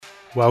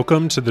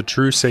Welcome to the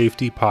True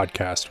Safety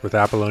Podcast with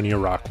Apollonia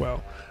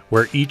Rockwell,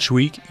 where each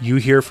week you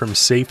hear from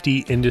safety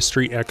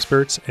industry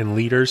experts and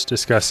leaders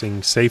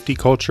discussing safety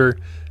culture,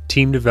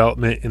 team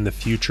development, and the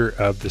future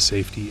of the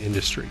safety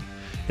industry.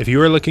 If you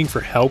are looking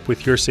for help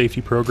with your safety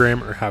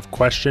program or have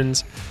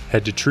questions,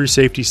 head to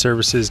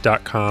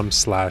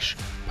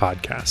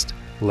truesafetyservices.com/podcast.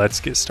 Let's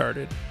get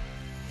started.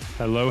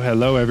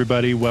 Hello,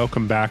 everybody.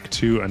 Welcome back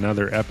to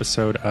another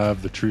episode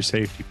of the True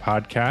Safety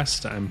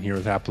Podcast. I'm here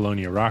with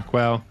Apollonia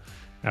Rockwell.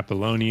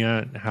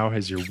 Apollonia, how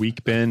has your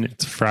week been?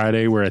 It's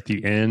Friday. We're at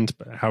the end.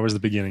 But how was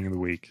the beginning of the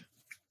week?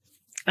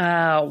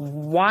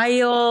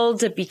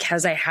 Wild,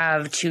 because I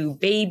have two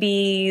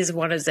babies.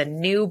 One is a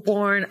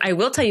newborn. I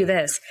will tell you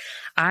this.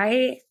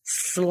 I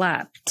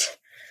slept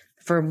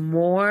for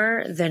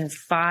more than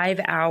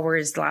 5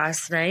 hours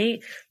last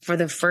night for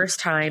the first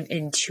time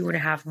in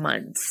 2.5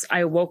 months.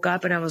 I woke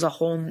up and I was a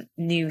whole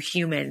new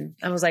human.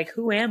 I was like,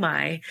 who am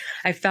I?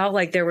 I felt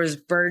like there was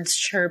birds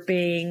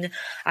chirping.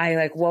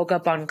 I woke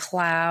up on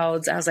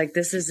clouds. I was like,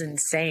 this is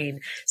insane.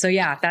 So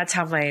yeah, that's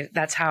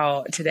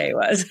how today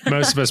was.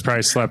 Most of us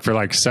probably slept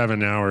for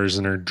 7 hours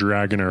and are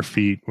dragging our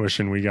feet,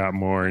 wishing we got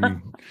more.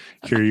 And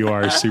here you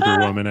are,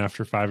 Superwoman,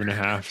 after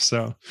 5.5.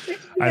 So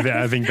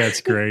I think that's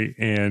great.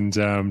 And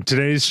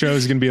today's show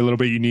is going to be a little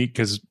bit unique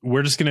because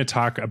we're just going to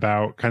talk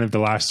about kind of the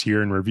last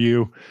year in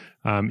review.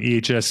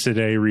 EHS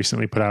Today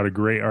recently put out a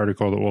great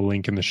article that we'll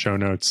link in the show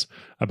notes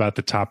about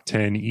the top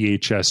 10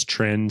 EHS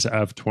trends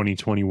of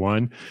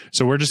 2021.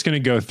 So we're just going to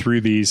go through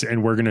these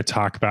and we're going to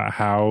talk about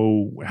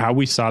how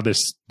we saw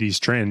these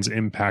trends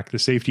impact the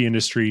safety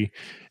industry.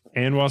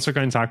 And we'll also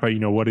kind of talk about,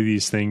 what are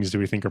these things do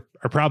we think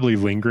are probably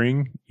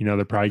lingering?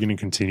 They're probably going to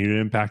continue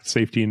to impact the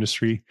safety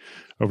industry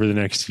over the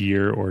next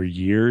year or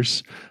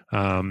years.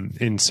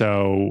 And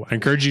so I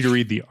encourage you to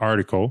read the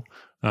article.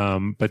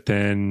 But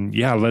then,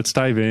 let's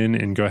dive in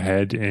and go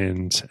ahead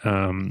and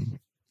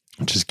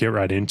just get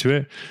right into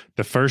it.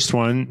 The first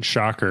one,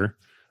 shocker,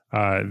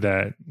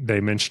 that they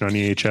mentioned on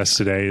EHS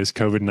Today is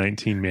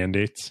COVID-19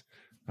 mandates.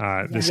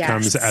 This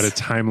comes at a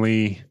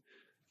timely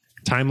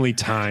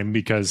time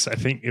because I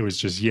think it was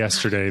just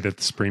yesterday that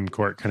the Supreme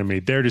Court kind of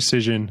made their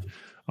decision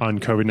on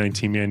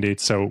COVID-19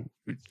 mandates. So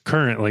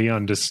currently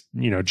on just,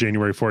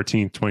 January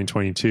 14th,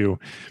 2022,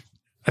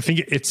 I think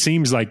it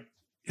seems like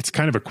it's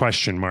kind of a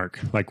question mark,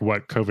 like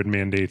what COVID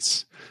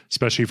mandates,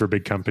 especially for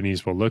big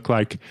companies, will look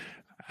like.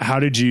 How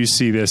did you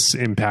see this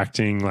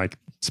impacting,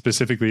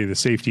 specifically the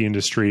safety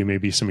industry,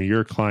 maybe some of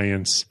your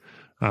clients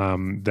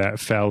that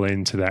fell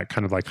into that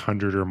kind of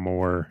 100 or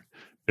more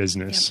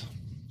business?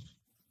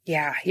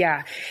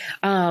 Yeah.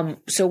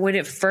 So when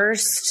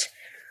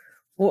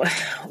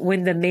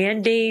the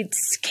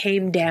mandates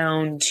came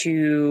down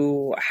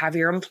to have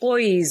your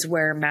employees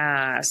wear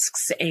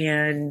masks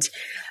and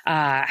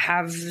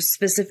have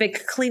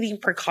specific cleaning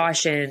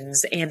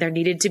precautions, and there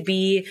needed to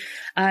be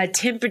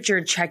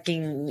temperature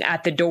checking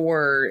at the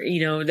door,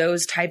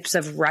 those types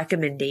of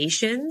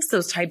recommendations,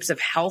 those types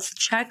of health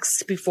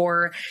checks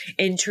before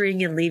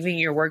entering and leaving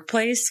your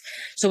workplace.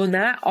 So when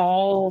that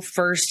all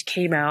first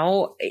came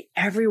out,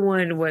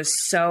 everyone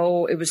was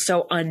so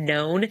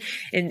unknown.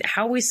 And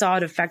how we saw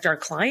it affect our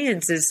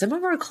clients is some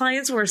of our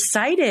clients were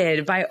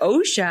cited by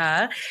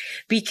OSHA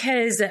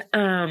because,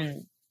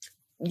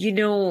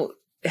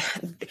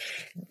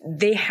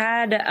 they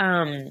had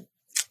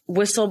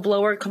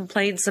whistleblower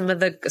complaints. Some of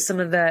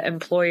the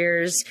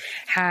employers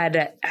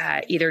had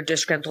either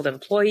disgruntled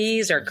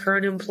employees or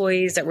current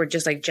employees that were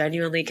just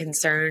genuinely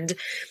concerned.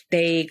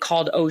 They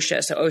called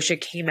OSHA. So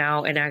OSHA came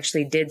out and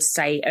actually did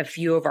cite a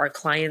few of our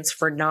clients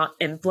for not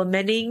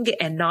implementing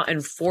and not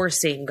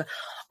enforcing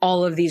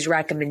all of these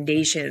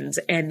recommendations.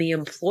 And the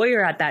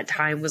employer at that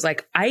time was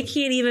like, I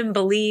can't even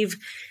believe,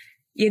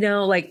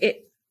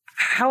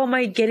 how am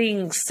I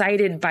getting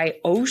cited by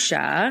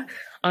OSHA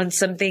on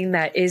something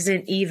that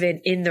isn't even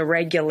in the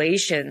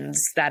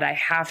regulations that I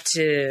have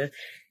to,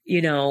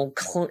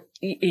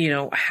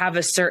 have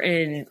a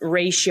certain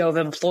ratio of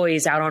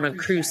employees out on a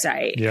crew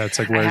site. Yeah. It's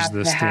where's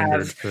the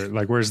standard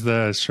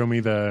show me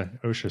the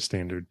OSHA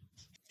standard.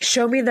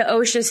 Show me the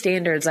OSHA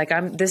standards.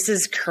 This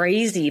is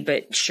crazy,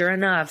 but sure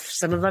enough,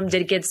 some of them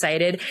did get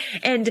cited,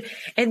 and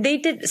they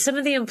did. Some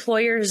of the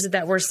employers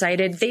that were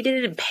cited, they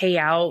didn't pay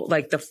out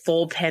the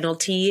full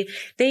penalty.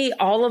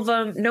 All of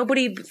them,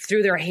 nobody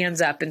threw their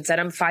hands up and said,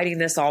 I'm fighting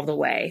this all the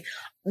way.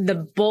 The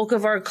bulk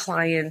of our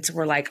clients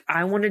were like,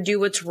 I want to do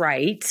what's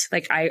right.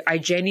 I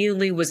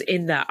genuinely was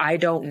in the I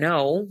don't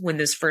know when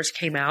this first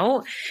came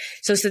out.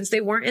 So since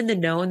they weren't in the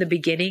know in the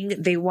beginning,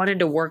 they wanted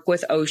to work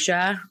with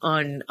OSHA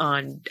on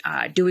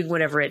doing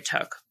whatever it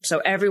took. So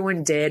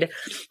everyone did.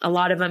 A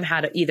lot of them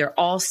had either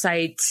all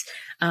sites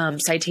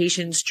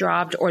citations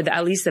dropped, or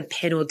at least the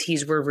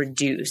penalties were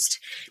reduced,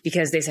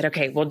 because they said,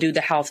 okay, we'll do the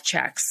health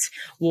checks.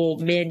 We'll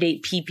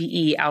mandate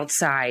PPE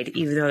outside,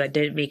 even though that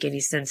didn't make any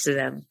sense to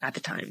them at the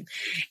time.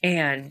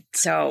 And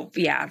so,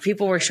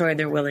 people were showing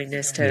their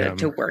willingness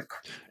to work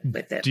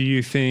with it. Do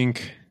you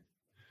think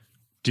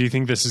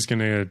this is going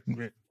to,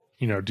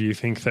 do you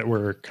think that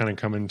we're kind of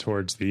coming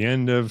towards the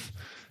end of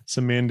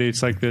some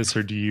mandates like this,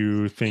 or do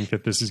you think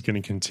that this is going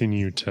to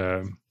continue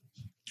to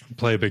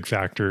play a big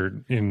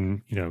factor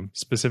in,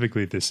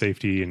 specifically the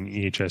safety and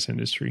EHS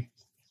industry?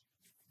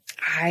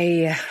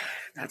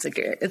 It's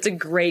a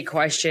great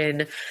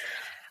question.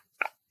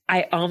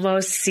 I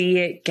almost see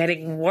it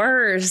getting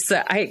worse.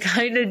 I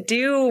kind of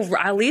do,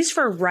 at least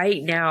for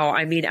right now.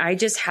 I mean, I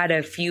just had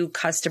a few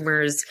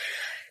customers,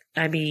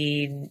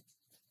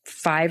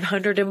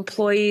 500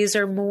 employees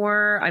or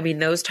more. I mean,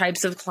 those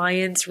types of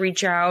clients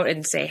reach out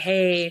and say,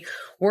 hey,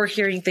 we're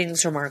hearing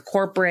things from our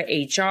corporate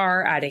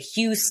HR out of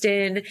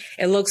Houston.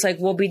 It looks like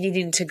we'll be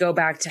needing to go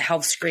back to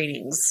health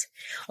screenings.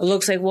 It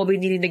looks like we'll be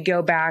needing to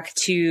go back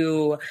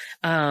to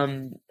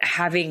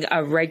having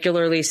a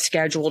regularly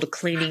scheduled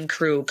cleaning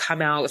crew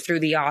come out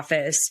through the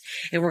office.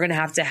 And we're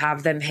going to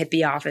have them hit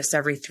the office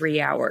every 3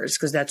 hours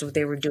because that's what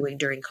they were doing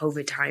during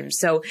COVID time.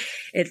 So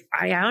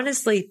I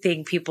honestly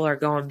think people are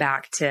going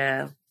back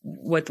to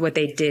what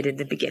they did in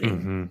the beginning.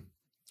 Mm-hmm.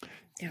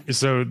 Yeah.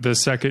 So the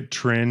second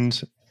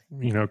trend,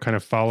 kind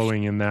of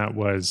following in that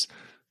was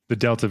the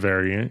Delta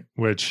variant,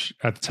 which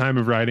at the time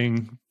of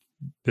writing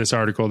this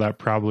article, that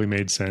probably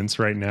made sense.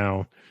 Right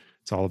now,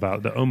 it's all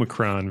about the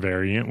Omicron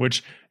variant,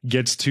 which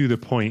gets to the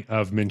point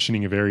of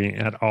mentioning a variant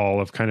at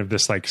all, of kind of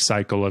this like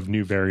cycle of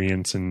new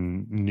variants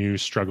and new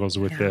struggles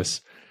with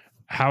this.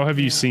 How have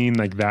you seen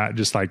like that,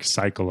 just like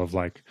cycle of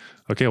like,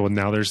 okay, well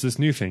now there's this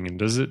new thing, and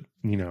does it,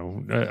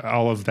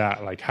 all of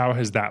that, like how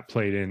has that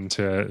played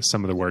into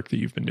some of the work that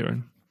you've been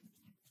doing?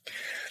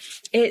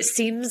 It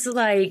seems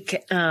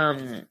like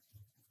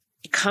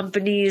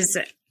companies,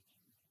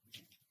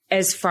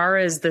 as far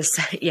as this,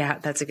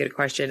 that's a good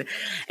question.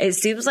 It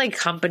seems like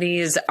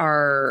companies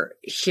are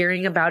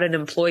hearing about an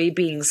employee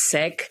being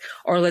sick,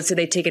 or let's say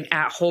they take an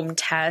at-home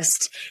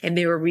test and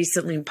they were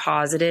recently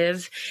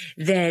positive,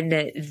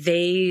 then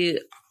they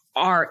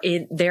are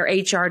in their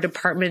HR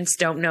departments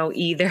don't know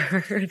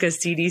either because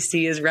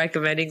CDC is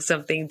recommending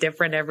something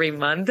different every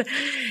month.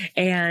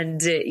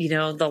 And,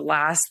 the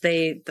last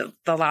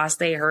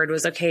they heard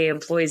was, okay,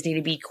 employees need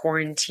to be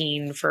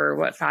quarantined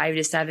for 5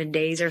 to 7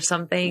 days or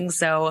something.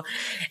 So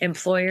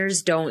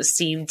employers don't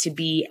seem to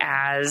be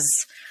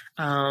as,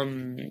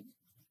 I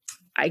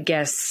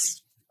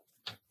guess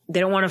they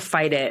don't want to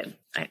fight it.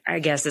 I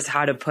guess is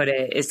how to put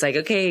it. It's like,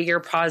 okay, you're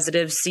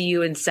positive. See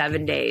you in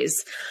 7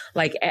 days.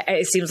 Like,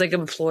 it seems like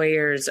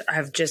employers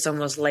have just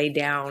almost laid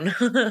down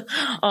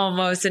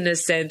almost in a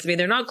sense. I mean,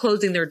 they're not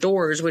closing their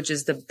doors, which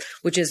is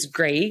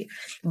great,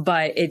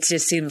 but it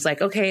just seems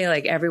like, okay,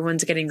 like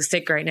everyone's getting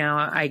sick right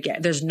now.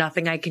 There's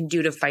nothing I can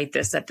do to fight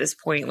this at this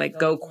point. Like,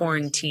 go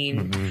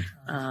quarantine,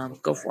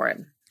 go for it.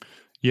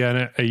 Yeah.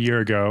 And a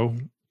year ago,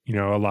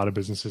 a lot of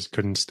businesses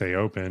couldn't stay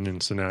open.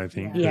 And so now I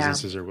think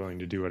businesses are willing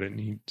to do what it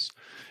needs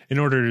in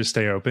order to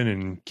stay open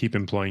and keep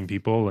employing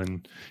people.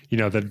 And,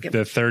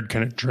 the third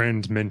kind of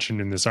trend mentioned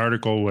in this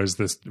article was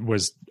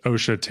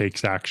OSHA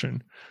takes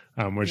action,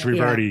 which we've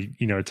already,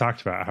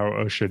 talked about how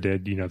OSHA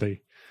did,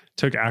 they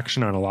took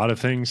action on a lot of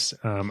things.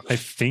 I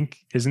think,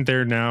 isn't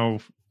there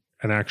now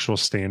an actual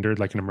standard,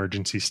 like an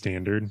emergency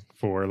standard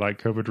for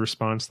like COVID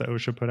response that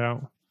OSHA put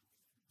out?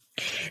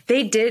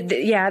 They did.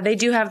 Yeah, they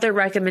do have their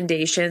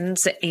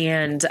recommendations,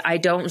 and I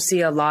don't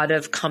see a lot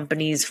of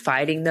companies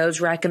fighting those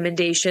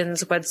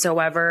recommendations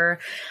whatsoever.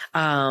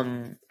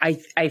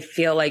 I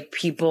feel like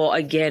people,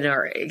 again,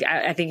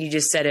 I think you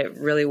just said it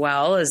really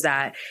well, is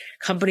that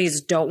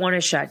companies don't want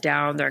to shut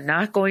down. They're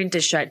not going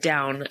to shut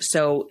down.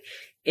 So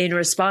in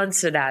response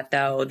to that,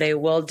 though, they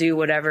will do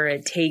whatever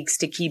it takes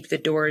to keep the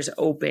doors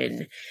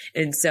open.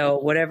 And so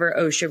whatever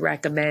OSHA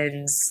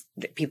recommends,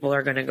 people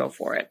are going to go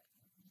for it.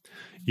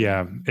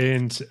 Yeah.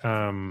 And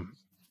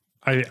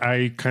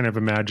I kind of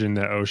imagine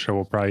that OSHA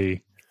will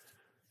probably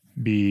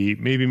be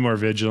maybe more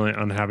vigilant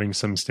on having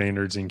some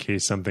standards in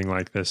case something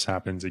like this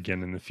happens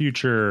again in the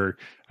future.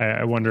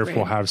 I wonder if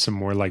we'll have some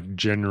more like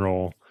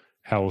general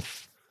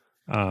health,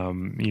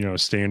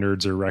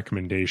 standards or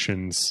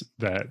recommendations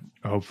that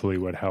hopefully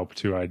would help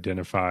to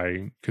identify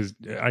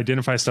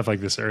stuff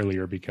like this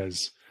earlier,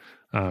 because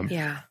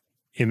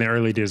in the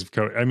early days of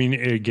COVID, I mean,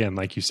 again,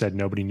 like you said,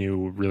 nobody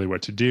knew really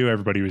what to do.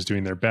 Everybody was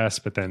doing their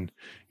best, but then,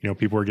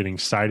 people were getting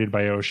cited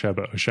by OSHA,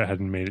 but OSHA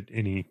hadn't made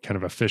any kind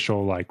of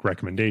official like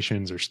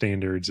recommendations or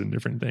standards and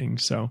different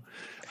things. So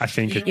I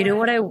think, go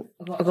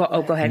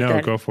ahead.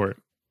 No, go for it.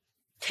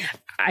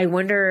 I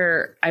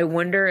wonder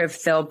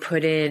if they'll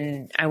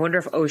I wonder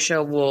if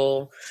OSHA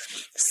will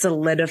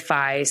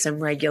solidify some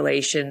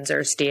regulations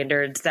or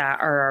standards that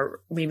are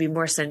maybe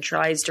more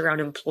centralized around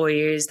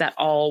employees that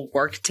all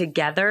work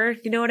together.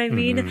 You know what I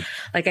mean? Mm-hmm.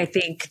 Like, I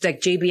think like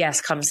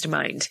JBS comes to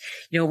mind.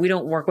 We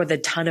don't work with a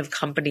ton of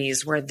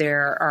companies where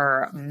there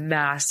are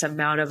mass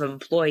amount of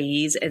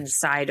employees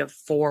inside of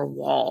 4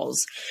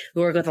 walls.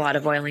 We work with a lot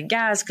of oil and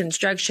gas,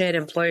 construction,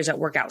 employers that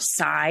work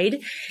outside.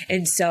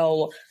 And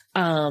so,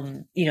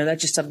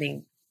 that's just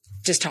something,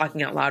 just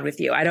talking out loud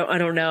with you. I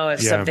don't know if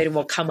something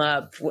will come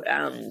up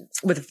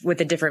with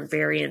the different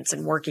variants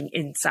and working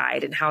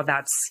inside, and how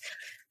that's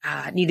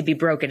need to be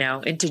broken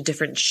out into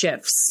different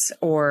shifts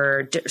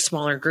or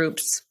smaller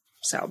groups.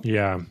 So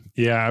yeah,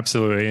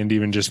 absolutely. And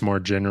even just more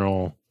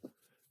general,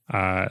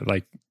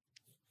 like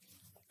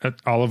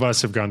all of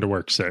us have gone to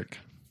work sick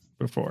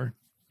before.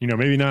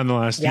 Maybe not in the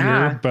last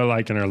year, but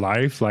like in our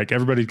life, like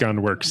everybody's gone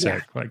to work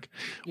sick. Like,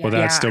 will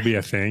that still be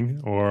a thing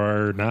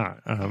or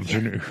not?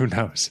 Who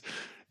knows?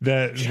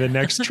 The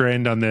next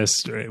trend on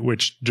this,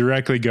 which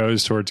directly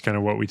goes towards kind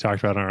of what we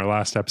talked about on our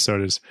last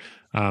episode, is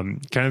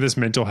kind of this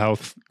mental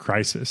health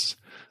crisis.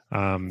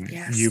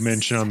 You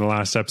mentioned on the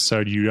last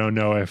episode, you don't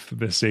know if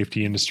the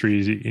safety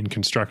industries in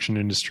construction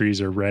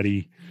industries are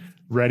ready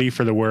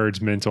for the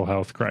words mental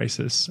health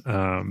crisis.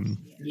 Tell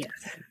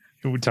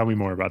me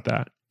more about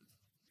that.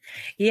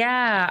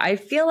 Yeah, I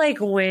feel like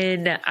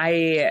when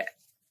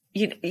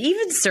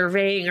even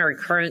surveying our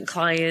current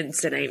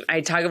clients and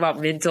I talk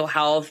about mental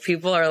health,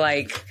 people are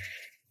like,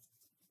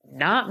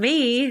 not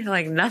me,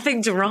 like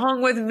nothing's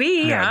wrong with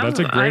me. Yeah, that's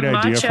a great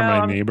idea for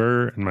my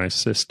neighbor and my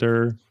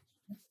sister.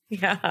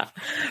 Yeah.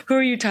 Who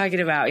are you talking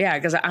about? Yeah.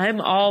 Cause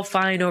I'm all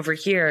fine over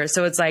here.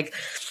 So it's like,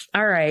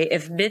 all right,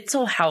 if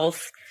mental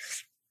health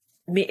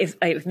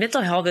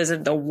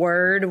isn't the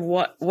word,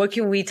 what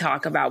can we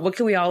talk about? What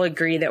can we all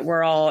agree that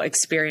we're all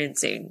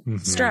experiencing? Mm-hmm.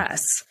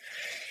 Stress.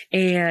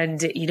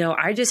 And,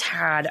 I just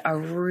had a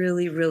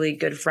really, really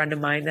good friend of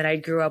mine that I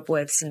grew up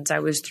with since I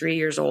was 3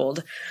 years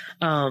old,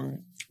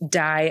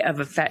 die of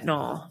a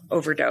fentanyl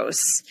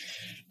overdose.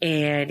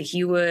 And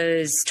he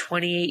was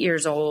 28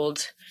 years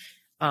old.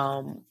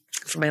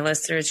 For my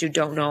listeners who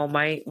don't know,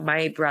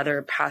 my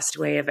brother passed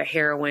away of a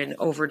heroin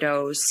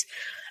overdose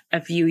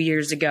a few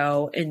years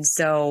ago. And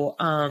so,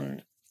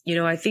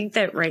 I think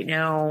that right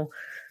now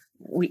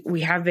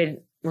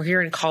we're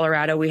here in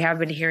Colorado. We have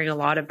been hearing a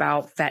lot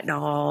about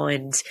fentanyl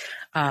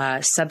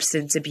and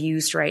substance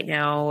abuse right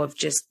now, of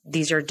just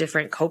these are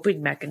different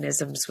coping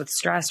mechanisms with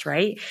stress,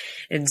 right?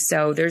 And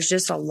so there's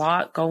just a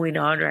lot going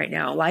on right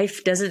now.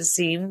 Life doesn't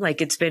seem like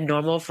it's been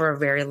normal for a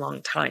very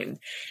long time.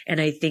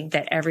 And I think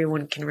that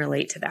everyone can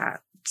relate to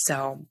that.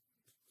 So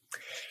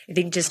I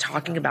think just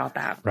talking about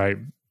that. Right.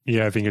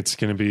 Yeah, I think it's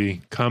going to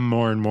become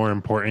more and more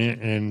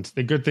important. And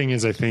the good thing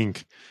is I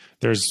think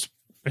there's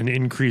an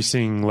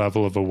increasing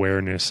level of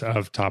awareness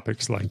of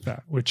topics like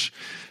that, which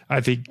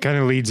I think kind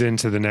of leads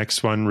into the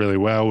next one really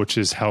well, which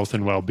is health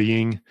and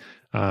well-being.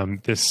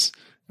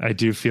 I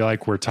do feel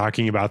like we're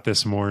talking about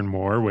this more and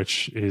more,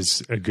 which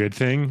is a good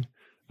thing.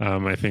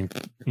 I think,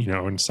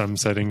 in some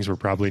settings, we're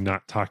probably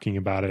not talking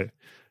about it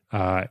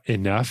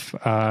enough,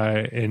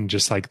 and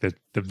just like the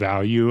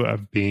value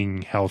of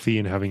being healthy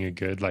and having a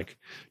good, like,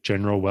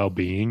 general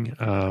well-being.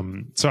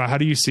 So how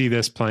do you see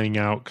this playing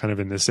out kind of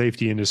in the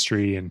safety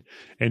industry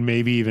and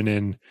maybe even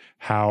in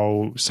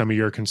how some of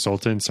your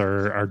consultants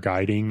are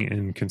guiding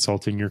and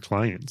consulting your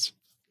clients?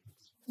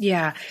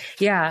 Yeah.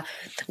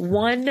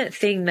 One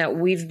thing that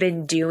we've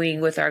been doing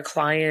with our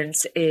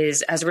clients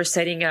is, as we're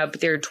setting up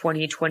their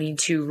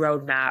 2022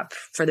 roadmap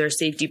for their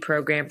safety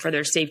program, for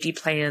their safety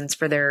plans,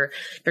 for their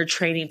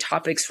training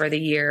topics for the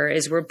year,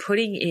 is we're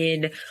putting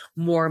in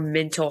more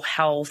mental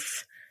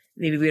health.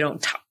 Maybe we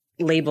don't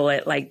label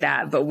it like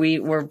that, but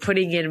we're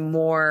putting in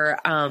more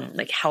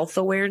like health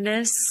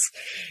awareness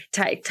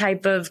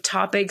type of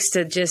topics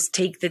to just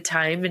take the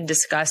time and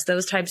discuss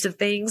those types of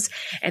things.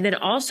 And then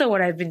also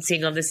what I've been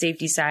seeing on the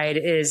safety side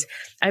is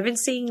I've been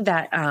seeing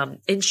that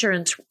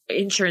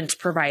insurance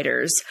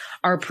providers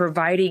are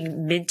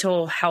providing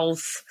mental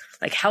health,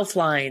 like health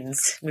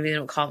lines. Maybe they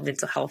don't call them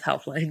mental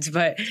health lines,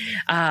 but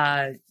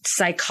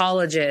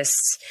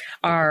psychologists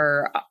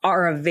are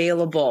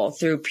available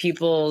through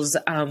people's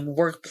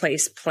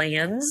workplace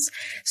plans.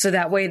 So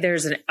that way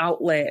there's an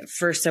outlet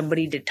for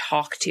somebody to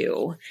talk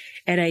to.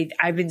 And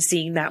I've been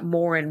seeing that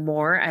more and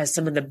more as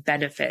some of the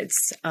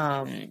benefits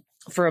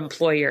for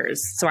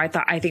employers. So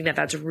I think that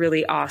that's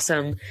really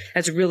awesome.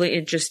 That's really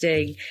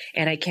interesting.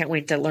 And I can't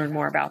wait to learn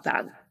more about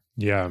that.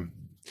 Yeah.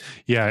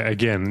 Yeah.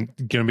 Again,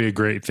 going to be a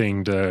great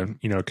thing to,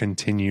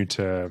 continue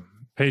to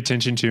pay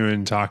attention to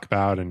and talk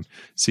about and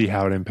see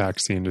how it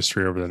impacts the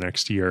industry over the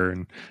next year.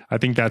 And I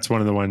think that's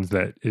one of the ones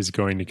that is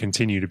going to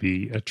continue to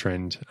be a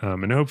trend,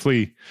 and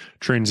hopefully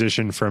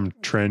transition from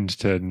trend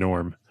to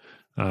norm.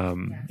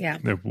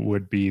 That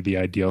would be the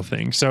ideal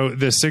thing. So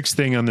the sixth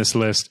thing on this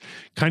list,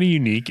 kind of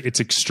unique. It's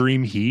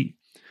extreme heat.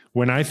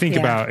 When I think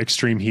about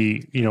extreme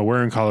heat,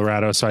 we're in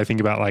Colorado, so I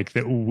think about like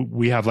that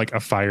we have like a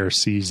fire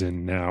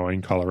season now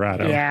in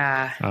Colorado.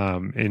 Yeah.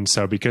 And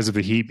so because of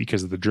the heat,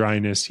 because of the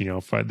dryness,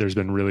 there's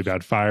been really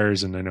bad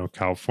fires, and I know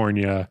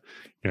California,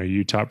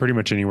 Utah, pretty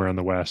much anywhere on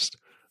the West,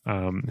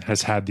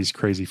 has had these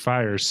crazy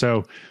fires.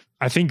 So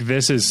I think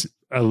this trend is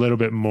a little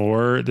bit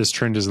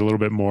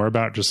more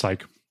about just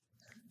like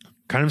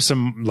kind of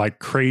some like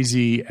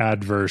crazy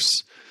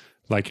adverse,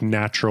 like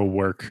natural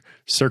work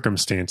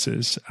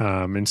circumstances.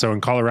 And so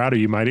in Colorado,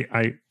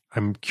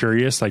 I'm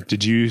curious, like,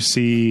 did you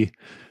see,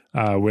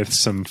 with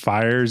some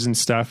fires and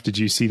stuff, did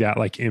you see that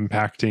like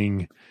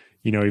impacting,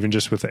 even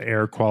just with the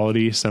air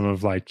quality, some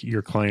of like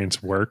your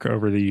clients' work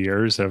over the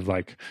years of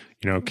like,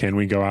 can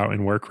we go out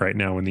and work right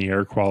now when the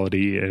air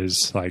quality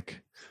is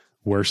like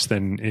worse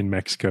than in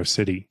Mexico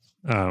City?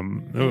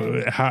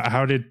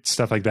 How did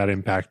stuff like that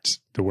impact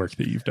the work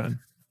that you've done?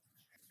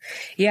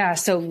 Yeah.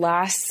 So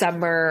last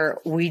summer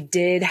we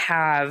did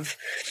have,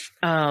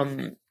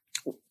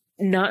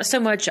 not so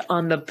much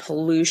on the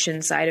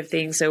pollution side of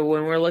things. So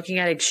when we're looking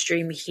at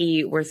extreme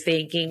heat, we're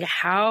thinking,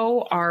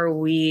 how are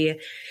we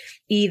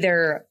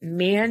either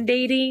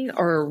mandating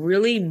or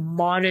really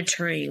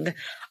monitoring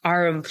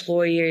our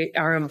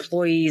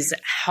employees'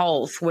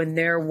 health when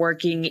they're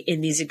working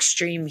in these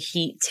extreme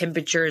heat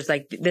temperatures,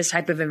 like this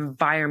type of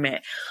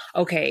environment?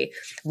 Okay,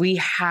 we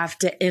have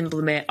to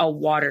implement a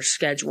water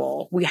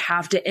schedule. We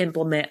have to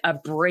implement a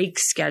break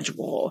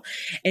schedule.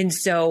 And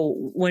so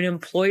when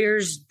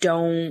employers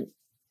don't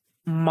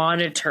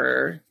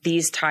monitor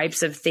these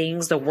types of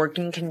things, the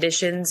working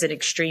conditions and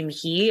extreme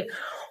heat,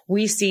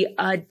 we see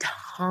a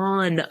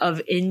ton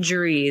of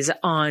injuries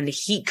on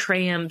heat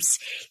cramps,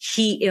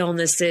 heat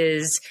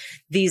illnesses,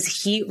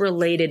 these heat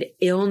related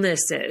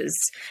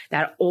illnesses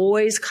that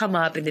always come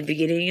up in the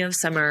beginning of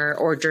summer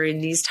or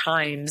during these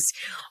times.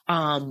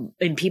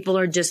 And people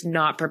are just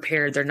not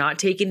prepared. They're not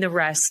taking the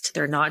rest.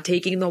 They're not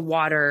taking the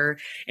water.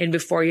 And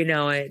before you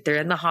know it, they're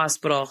in the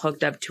hospital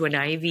hooked up to an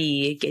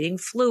IV, getting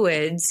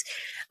fluids.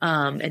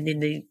 And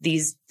then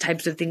these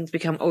types of things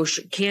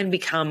can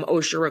become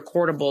OSHA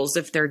recordables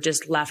if they're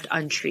just left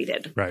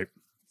untreated. Right.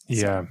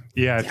 Yeah.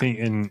 I think,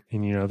 and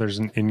there's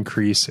an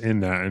increase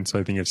in that. And so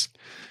I think it's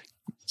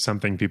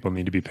something people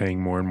need to be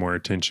paying more and more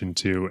attention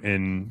to,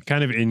 and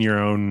kind of in your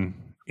own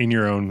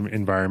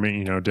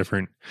environment.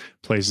 Different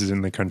places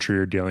in the country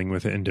are dealing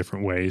with it in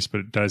different ways, but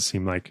it does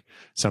seem like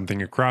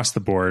something across the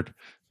board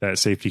that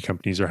safety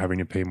companies are having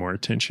to pay more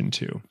attention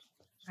to.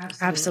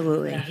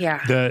 Absolutely.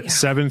 Yeah. The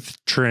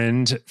seventh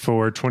trend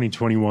for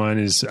 2021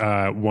 is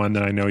one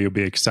that I know you'll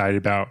be excited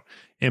about: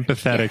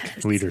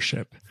 empathetic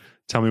leadership.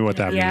 Tell me what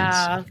that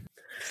means.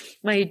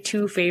 My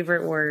two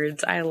favorite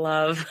words. I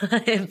love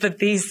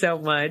empathy so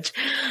much.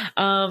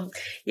 So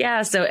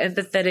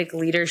empathetic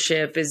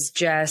leadership is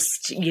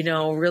just,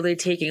 really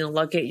taking a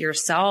look at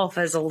yourself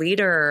as a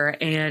leader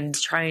and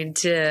trying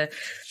to,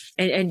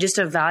 and just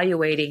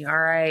evaluating, all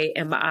right,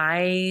 am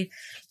I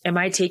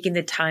taking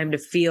the time to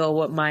feel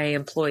what my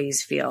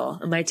employees feel?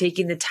 Am I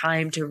taking the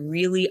time to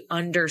really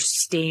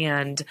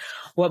understand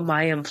what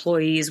my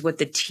employees, what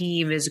the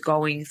team is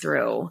going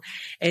through?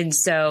 And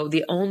so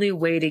the only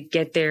way to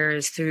get there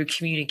is through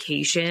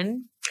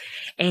communication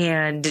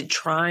and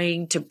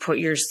trying to put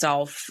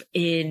yourself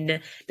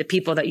in the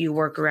people that you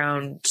work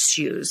around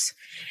shoes.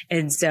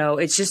 And so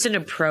it's just an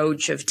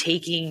approach of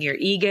taking your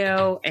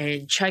ego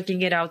and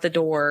chucking it out the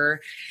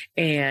door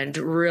and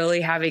really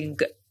having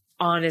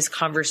honest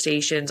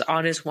conversations,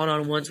 honest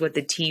one-on-ones with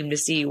the team to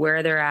see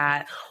where they're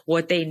at,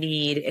 what they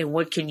need, and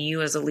what can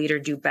you as a leader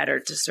do better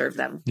to serve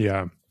them.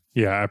 Yeah,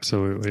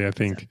 absolutely. I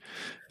think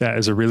that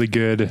is a really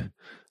good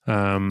way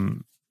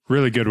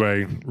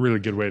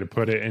to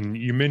put it. And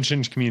you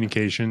mentioned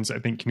communications. I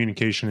think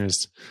communication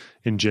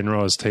in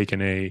general has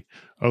taken a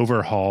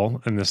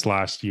overhaul in this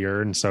last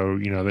year. And so,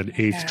 the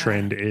eighth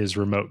trend is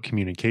remote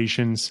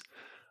communications.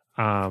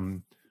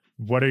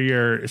 What are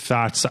your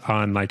thoughts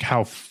on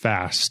how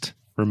fast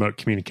remote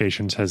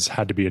communications has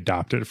had to be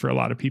adopted for a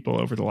lot of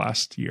people over the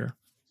last year?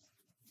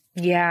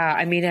 Yeah.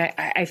 I mean,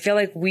 I feel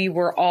like we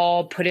were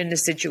all put in a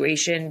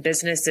situation,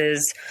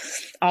 businesses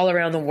all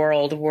around the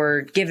world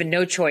were given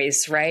no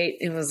choice, right?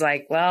 It was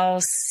like,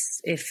 well,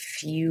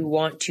 if you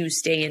want to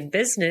stay in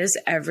business,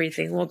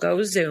 everything will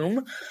go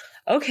Zoom.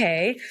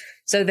 Okay.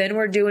 So then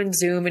we're doing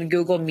Zoom and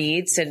Google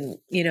Meets. And,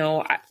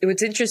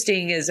 what's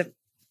interesting is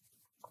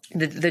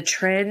the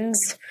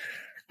trends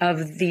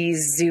of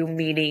these Zoom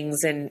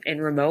meetings and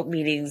remote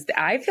meetings,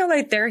 I feel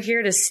like they're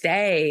here to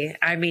stay.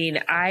 I mean,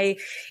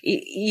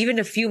 even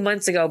a few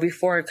months ago,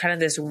 before kind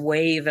of this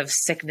wave of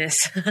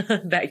sickness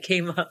that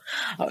came up,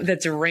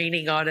 that's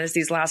raining on us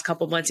these last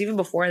couple months, even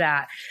before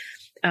that,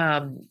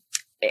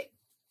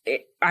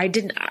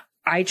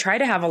 I try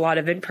to have a lot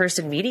of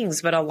in-person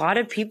meetings, but a lot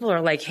of people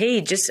are like,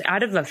 hey, just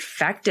out of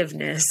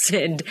effectiveness,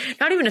 and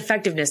not even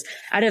effectiveness,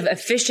 out of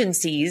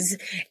efficiencies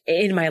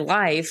in my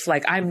life,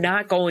 I'm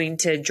not going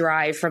to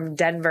drive from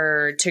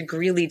Denver to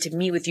Greeley to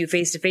meet with you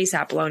face-to-face,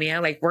 Apollonia.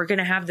 We're going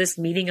to have this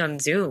meeting on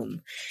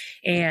Zoom.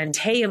 And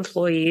hey,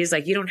 employees,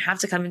 you don't have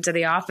to come into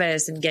the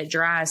office and get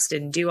dressed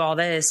and do all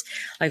this.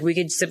 We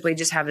could simply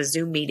just have a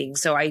Zoom meeting.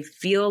 So I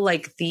feel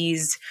like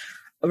these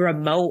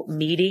remote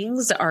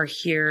meetings are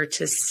here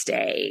to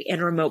stay,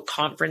 and remote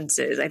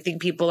conferences. I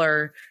think people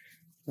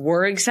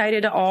were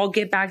excited to all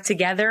get back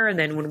together. And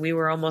then when we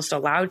were almost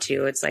allowed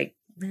to, it's like,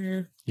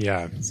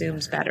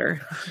 Zoom's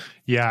better.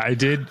 Yeah, I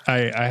did.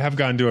 I have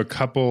gone to a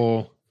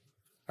couple.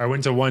 I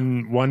went to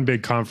one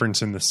big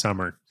conference in the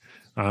summer.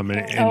 How'd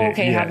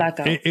that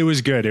go? It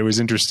was good. It was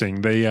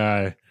interesting.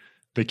 The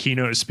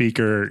keynote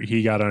speaker,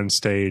 he got on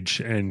stage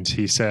and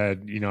he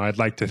said, I'd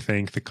like to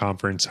thank the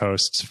conference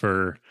hosts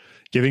for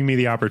giving me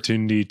the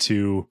opportunity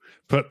to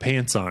put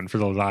pants on for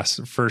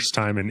the first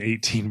time in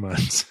 18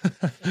 months.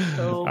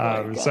 Oh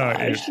my gosh, so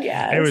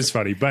it was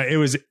funny, but it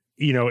was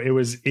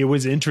it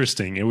was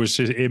interesting.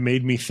 It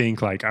made me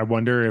think, like, I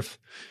wonder if,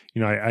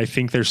 I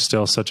think there's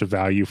still such a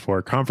value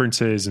for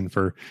conferences and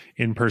for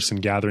in-person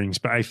gatherings,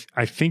 but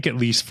I think at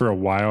least for a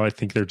while, I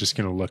think they're just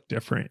going to look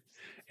different.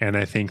 And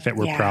I think that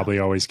we're probably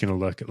always going to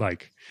look at,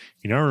 like,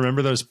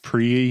 remember those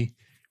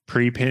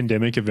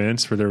pre-pandemic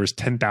events where there was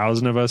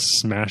 10,000 of us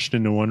smashed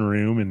into one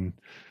room, and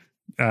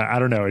I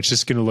don't know, it's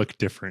just going to look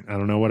different. I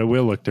don't know what it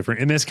will look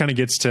different. And this kind of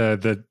gets to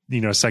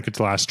the, second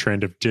to last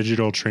trend of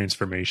digital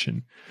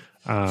transformation.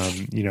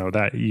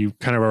 That you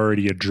kind of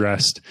already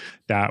addressed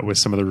that with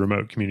some of the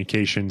remote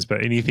communications,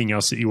 but anything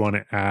else that you want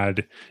to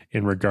add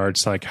in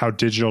regards to, like, how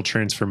digital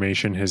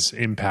transformation has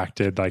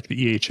impacted, like,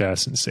 the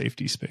EHS and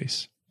safety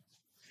space?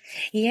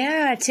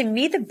 Yeah, to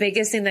me, the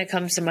biggest thing that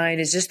comes to mind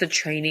is just the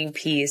training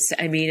piece.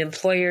 I mean,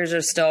 employers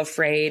are still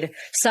afraid.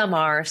 Some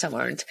are, some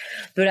aren't.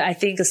 But I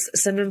think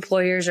some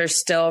employers are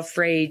still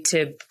afraid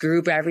to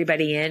group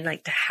everybody in,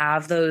 like to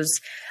have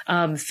those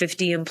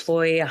 50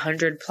 employee,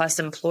 100 plus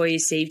employee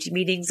safety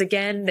meetings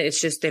again. It's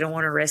just, they don't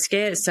want to risk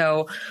it.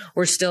 So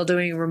we're still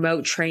doing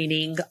remote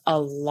training a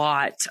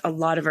lot. A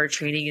lot of our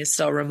training is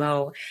still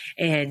remote.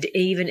 And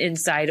even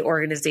inside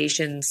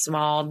organizations,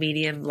 small,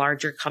 medium,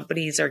 larger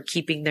companies are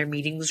keeping their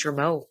meetings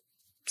remote.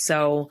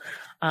 So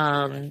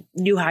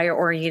new hire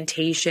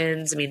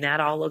orientations, I mean,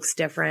 that all looks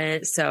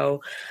different.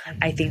 So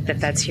I think that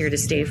that's here to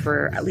stay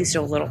for at least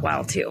a little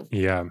while too.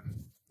 Yeah.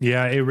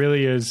 Yeah, it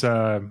really is.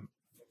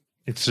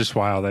 It's just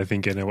wild. I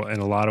think in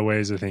a lot of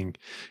ways, I think,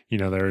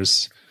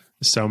 there's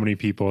so many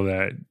people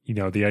that,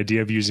 the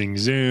idea of using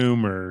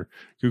Zoom or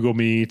Google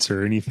Meets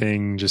or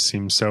anything just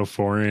seems so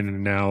foreign.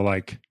 And now,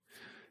 like,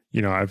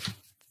 I've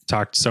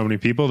talked to so many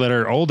people that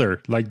are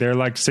older, like they're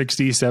like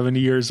 60, 70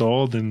 years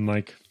old, and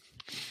like,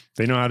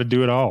 they know how to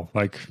do it all.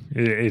 Like,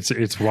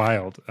 it's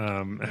wild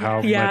how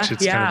much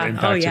it's kind of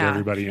impacted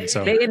everybody. And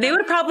so they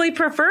would probably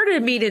prefer to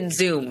meet in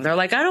Zoom. They're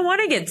like, I don't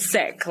want to get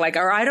sick. Like,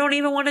 or I don't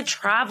even want to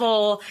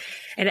travel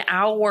an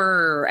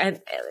hour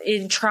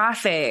in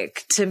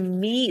traffic to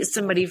meet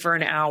somebody for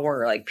an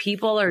hour. Like,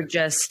 people are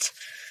just,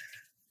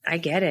 I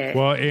get it.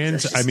 Well,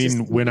 and I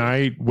mean, when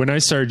I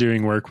started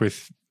doing work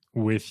with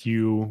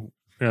you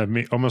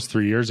almost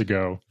 3 years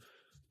ago,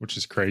 which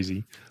is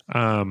crazy.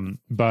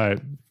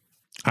 But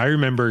I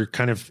remember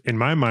kind of in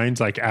my mind,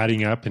 like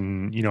adding up,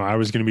 and, I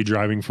was going to be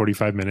driving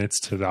 45 minutes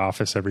to the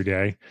office every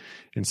day.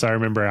 And so I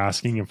remember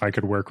asking if I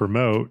could work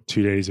remote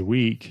 2 days a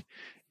week,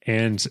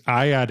 and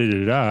I added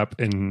it up,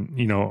 and,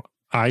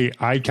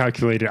 I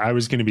calculated I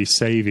was going to be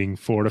saving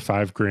 $4,000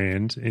 to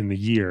 $5,000 in the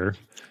year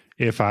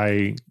if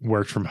I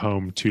worked from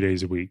home 2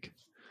 days a week.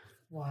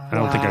 Wow. I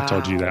don't think I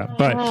told you that,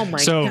 but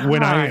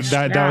when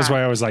that was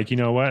why I was like, you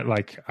know what,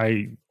 like,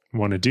 I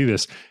want to do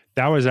this.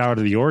 That was out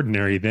of the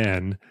ordinary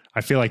then. I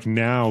feel like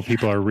now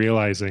people are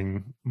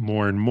realizing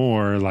more and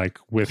more, like,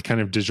 with kind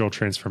of digital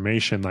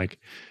transformation, like,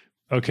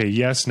 okay,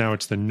 yes, now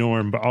it's the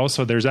norm, but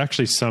also there's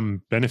actually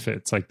some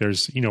benefits. Like,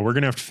 there's, we're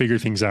going to have to figure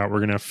things out. We're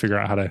going to have to figure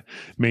out how to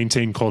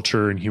maintain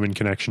culture and human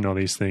connection, all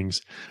these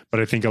things. But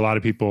I think a lot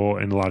of people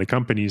and a lot of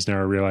companies now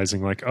are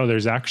realizing, like, oh,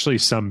 there's actually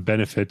some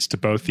benefits to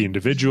both the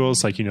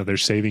individuals, like, they're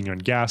saving on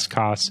gas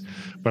costs,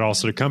 but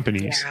also to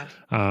companies.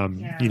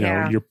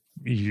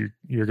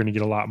 You're going to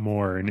get a lot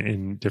more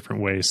in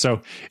different ways.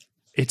 So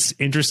it's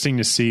interesting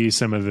to see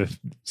some of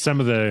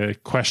the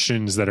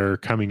questions that are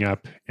coming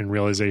up and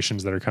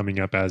realizations that are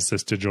coming up as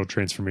this digital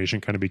transformation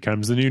kind of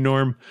becomes the new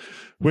norm,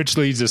 which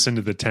leads us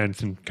into the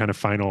 10th and kind of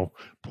final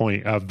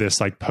point of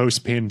this, like,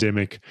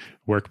 post-pandemic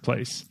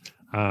workplace.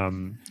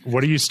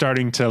 What are you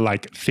starting to,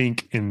 like,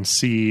 think and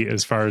see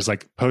as far as,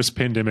 like,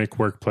 post-pandemic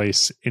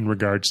workplace in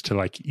regards to,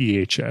 like,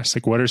 EHS?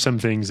 Like, what are some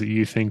things that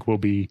you think will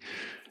be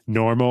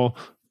normal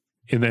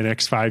in the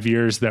next 5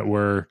 years that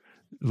were,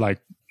 like,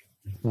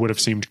 would have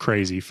seemed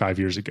crazy 5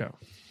 years ago?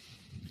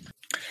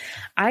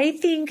 I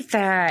think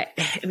that,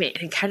 I mean,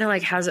 kind of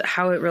like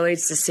how it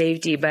relates to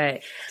safety,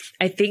 but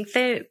I think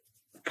that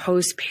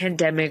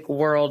post-pandemic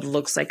world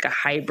looks like a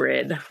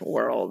hybrid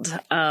world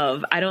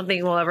of, I don't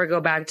think we'll ever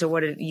go back to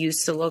what it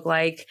used to look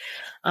like.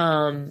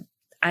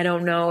 I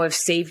don't know if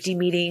safety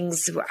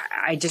meetings,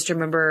 I just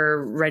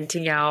remember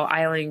renting out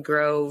Island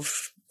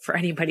Grove for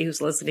anybody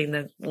who's listening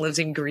that lives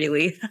in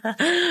Greeley,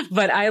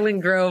 but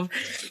Island Grove,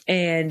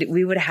 and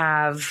we would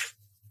have,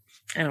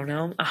 I don't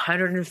know,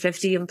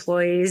 150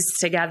 employees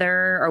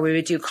together, or we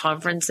would do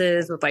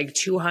conferences with like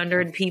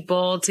 200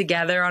 people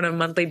together on a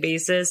monthly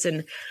basis.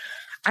 And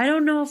I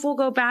don't know if we'll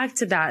go back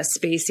to that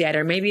space yet,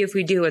 or maybe if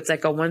we do, it's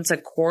like a once a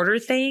quarter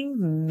thing,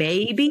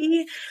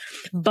 maybe.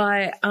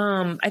 But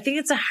I think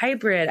it's a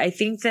hybrid. I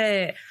think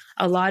that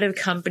a lot of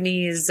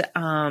companies,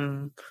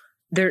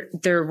 they're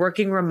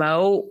working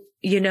remote,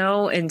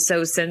 and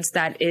so since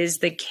that is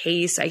the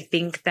case, I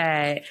think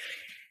that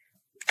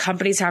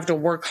companies have to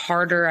work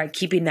harder at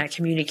keeping that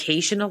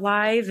communication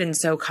alive. And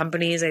so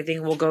companies, I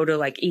think, will go to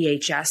like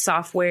EHS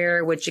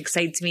software, which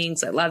excites me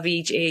because I love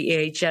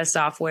EHS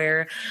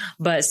software,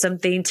 but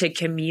something to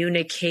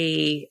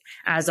communicate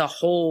as a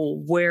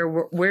whole,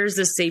 where's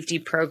the safety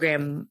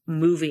program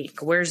moving?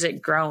 Where's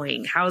it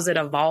growing? How's it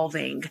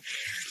evolving?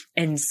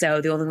 And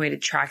so the only way to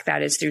track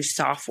that is through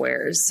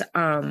softwares.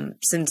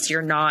 Since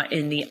you're not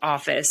in the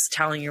office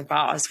telling your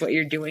boss what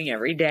you're doing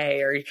every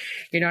day, or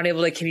you're not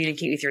able to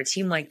communicate with your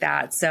team like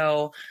that.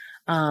 So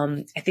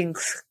I think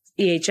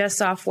EHS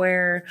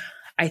software,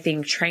 I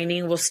think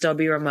training will still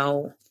be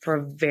remote for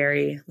a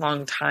very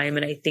long time.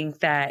 And I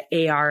think that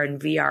AR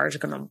and VR is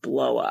going to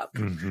blow up.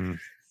 Mm-hmm.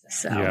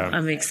 So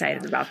I'm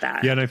excited about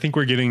that. Yeah. And I think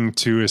we're getting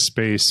to a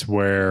space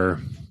where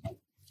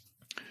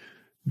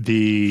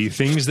the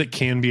things that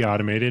can be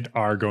automated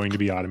are going to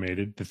be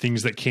automated. The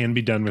things that can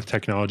be done with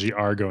technology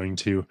are going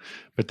to.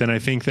 But then I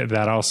think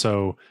that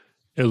also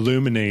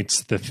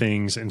illuminates the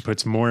things and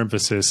puts more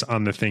emphasis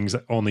on the things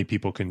that only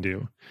people can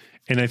do.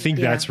 And I think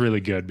that's really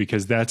good,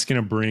 because that's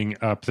going to bring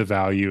up the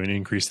value and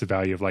increase the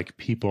value of like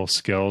people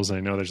skills.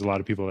 I know there's a lot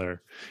of people that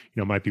are,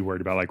 might be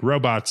worried about like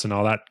robots and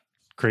all that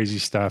crazy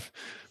stuff.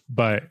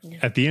 But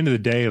at the end of the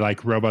day,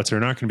 like robots are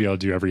not going to be able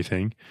to do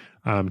everything.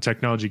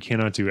 Technology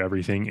cannot do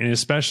everything. And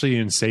especially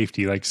in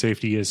safety, like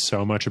safety is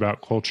so much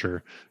about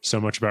culture,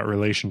 so much about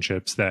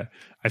relationships, that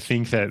I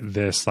think that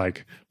this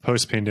like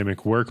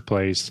post-pandemic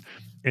workplace,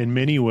 in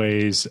many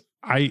ways,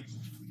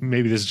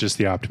 maybe this is just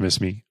the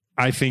optimist me,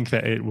 I think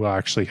that it will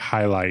actually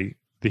highlight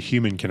the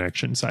human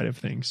connection side of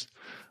things.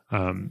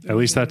 At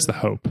least that's the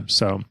hope.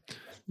 So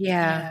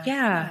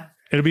yeah.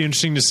 It'll be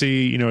interesting to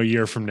see, a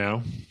year from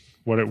now,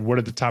 what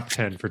are the top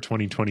 10 for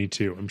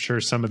 2022? I'm sure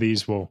some of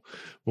these will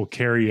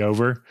carry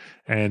over,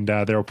 and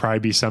there'll probably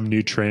be some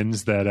new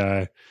trends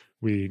that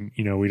we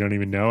don't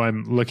even know.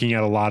 I'm looking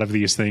at a lot of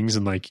these things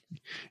and like,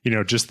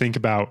 just think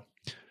about,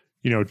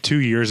 2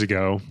 years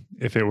ago,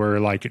 if it were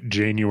like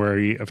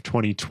January of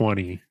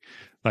 2020,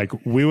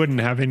 like we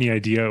wouldn't have any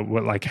idea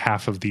what like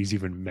half of these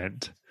even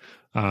meant.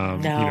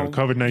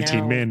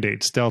 COVID-19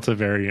 mandates, Delta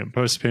variant,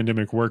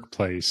 post-pandemic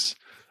workplace,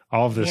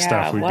 all of this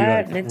stuff. We'd be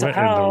like, what in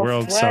the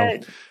world? What? So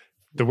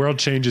the world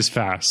changes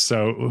fast.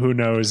 So who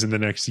knows in the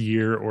next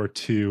year or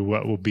two,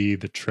 what will be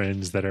the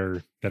trends that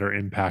are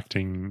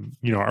impacting,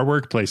 our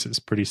workplaces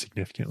pretty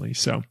significantly.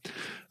 So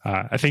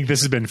I think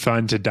this has been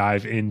fun to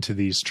dive into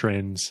these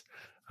trends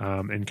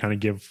and kind of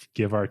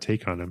give our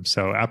take on them.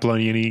 So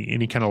Apollonia,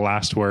 any kind of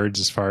last words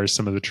as far as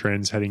some of the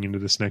trends heading into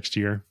this next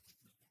year?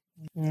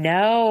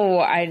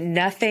 No,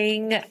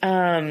 nothing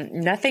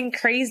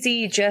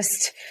crazy.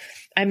 Just,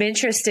 I'm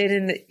interested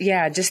in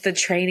just the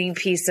training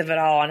piece of it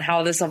all and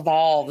how this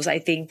evolves. I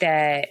think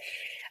that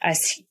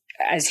as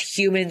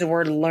humans,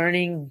 we're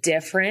learning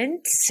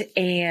different.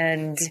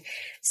 And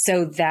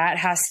so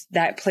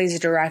that plays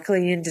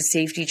directly into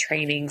safety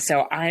training.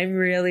 So I'm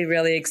really,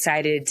 really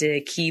excited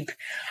to keep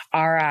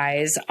our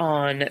eyes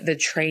on the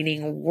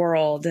training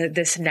world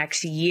this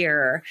next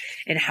year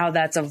and how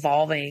that's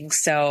evolving.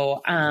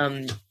 So,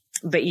 I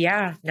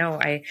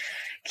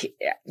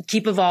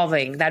keep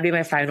evolving. That'd be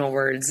my final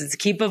words. It's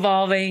keep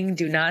evolving.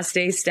 Do not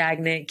stay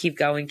stagnant. Keep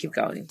going. Keep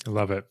going. I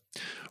love it.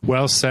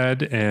 Well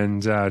said.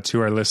 And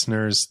to our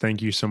listeners,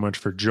 thank you so much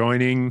for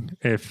joining.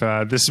 If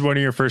this is one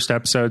of your first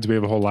episodes, we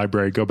have a whole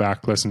library. Go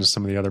back, listen to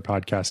some of the other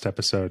podcast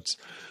episodes,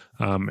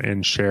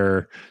 and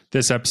share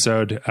this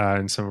episode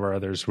and some of our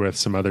others with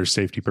some other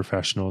safety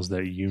professionals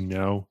that you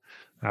know.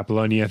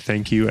 Apollonia,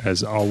 thank you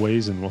as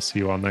always, and we'll see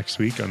you all next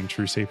week on the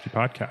True Safety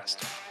Podcast.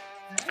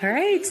 All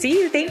right. See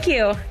you. Thank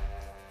you.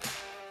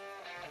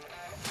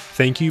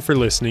 Thank you for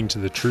listening to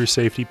the True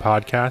Safety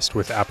Podcast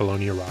with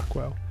Apollonia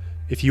Rockwell.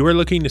 If you are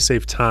looking to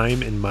save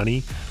time and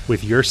money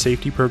with your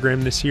safety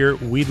program this year,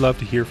 we'd love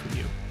to hear from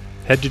you.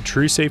 Head to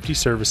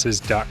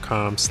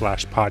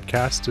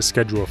truesafetyservices.com/podcast to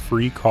schedule a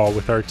free call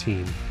with our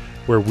team,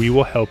 where we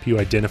will help you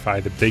identify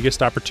the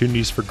biggest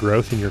opportunities for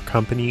growth in your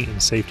company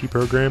and safety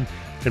program,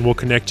 and we'll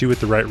connect you with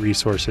the right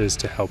resources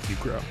to help you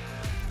grow.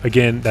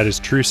 Again, that is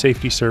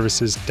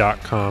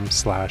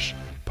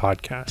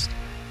truesafetyservices.com/podcast.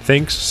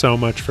 Thanks so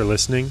much for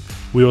listening.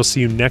 We will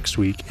see you next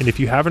week. And if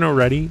you haven't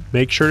already,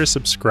 make sure to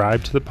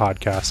subscribe to the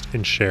podcast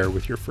and share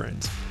with your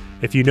friends.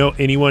 If you know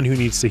anyone who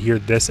needs to hear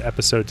this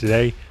episode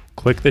today,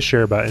 click the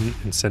share button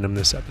and send them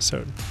this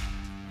episode.